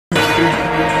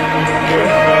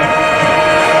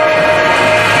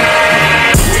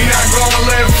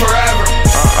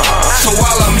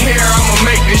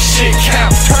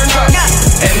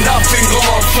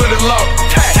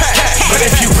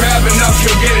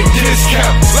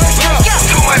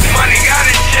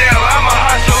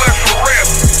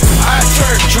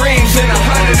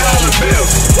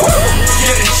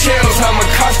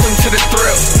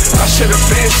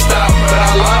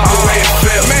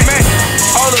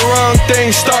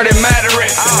things started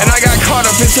mattering, and I got caught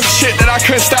up in some shit that I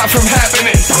couldn't stop from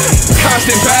happening.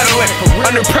 Constant battling,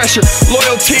 under pressure,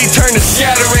 loyalty turned to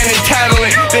scattering and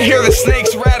tattling. They hear the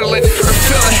snakes rattling, or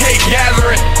feel the hate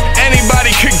gathering.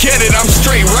 Anybody could get it, I'm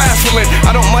straight raffling.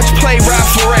 I don't much play rap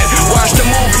for it, watch the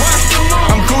movie.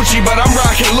 I'm Gucci, but I'm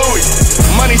rocking Louis.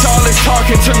 Money's all that's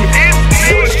talking to me,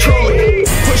 yours truly.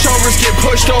 Pushovers get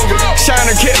pushed over,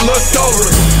 shiner get looked over.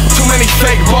 Too many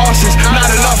fake bosses,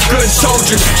 not enough good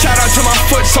soldiers. Shout out to my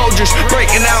foot soldiers,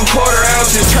 breaking down quarter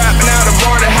ounces, trapping out of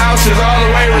border houses, all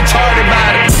the way retarded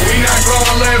about it. We not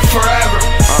gonna live forever,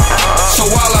 so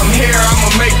while I'm here, I'ma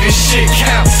make this shit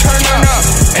count. Turn up,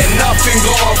 and nothing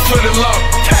going for the low.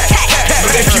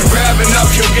 But if you grab enough,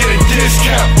 you'll get a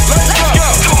discount. Let's go.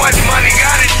 Too much money,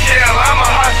 gotta chill. I'm a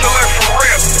hustler for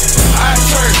real. I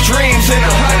turn dreams into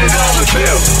 $100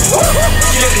 bills.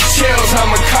 Get the chills,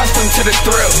 I'm accustomed to the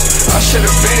thrills. I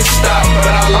should've been stopped, but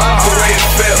I love the way it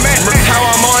feels. How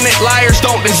I'm on it, liars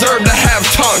don't deserve to have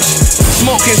tongues.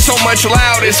 Smoking so much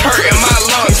loud, it's hurting my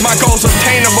lungs. My goals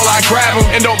obtainable, I grab them,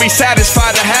 and don't be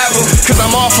satisfied to have them, cause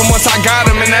I'm off them once I got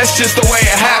them, and that's just the way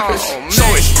it happens. So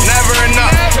it's never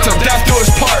enough, till death do us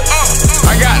part.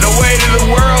 I got the weight of the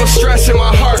world, stress in my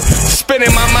heart,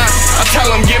 spinning my mind. I tell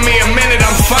them, give me a minute,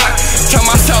 I'm fine. Tell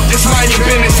myself, just mind your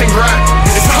business and grind.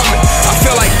 It's coming, I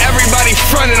feel like everybody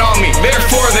fronted on me,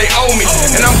 therefore they owe me,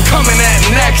 and I'm coming at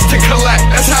next to collect,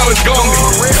 that's how it's gonna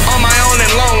be. On my own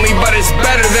and lonely, but it's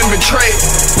better than betrayed.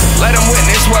 Let them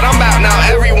witness what I'm about, now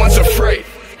everyone's afraid.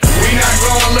 We not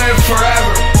gonna live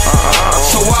forever,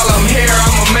 so while I'm here,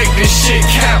 I'ma make this shit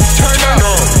count. Turn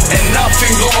up, and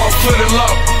nothing going for the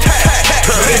low.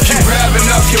 But if you grab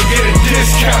enough, you'll get a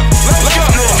discount. Let's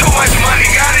go. Too much money,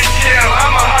 gotta chill.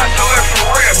 I'm a hustler for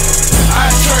real. I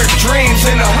turn dreams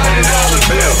into $100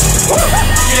 bills.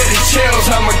 Get the chills,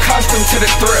 I'm accustomed to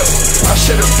the thrills. I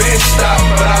should've been stopped,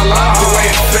 but I love the way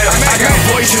it feels. I got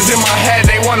voices in my head,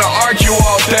 they wanna argue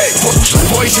all day.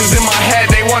 Voices in my head,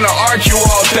 they wanna argue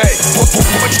all day.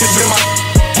 Voices in my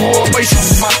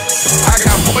I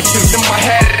got voices in my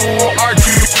head,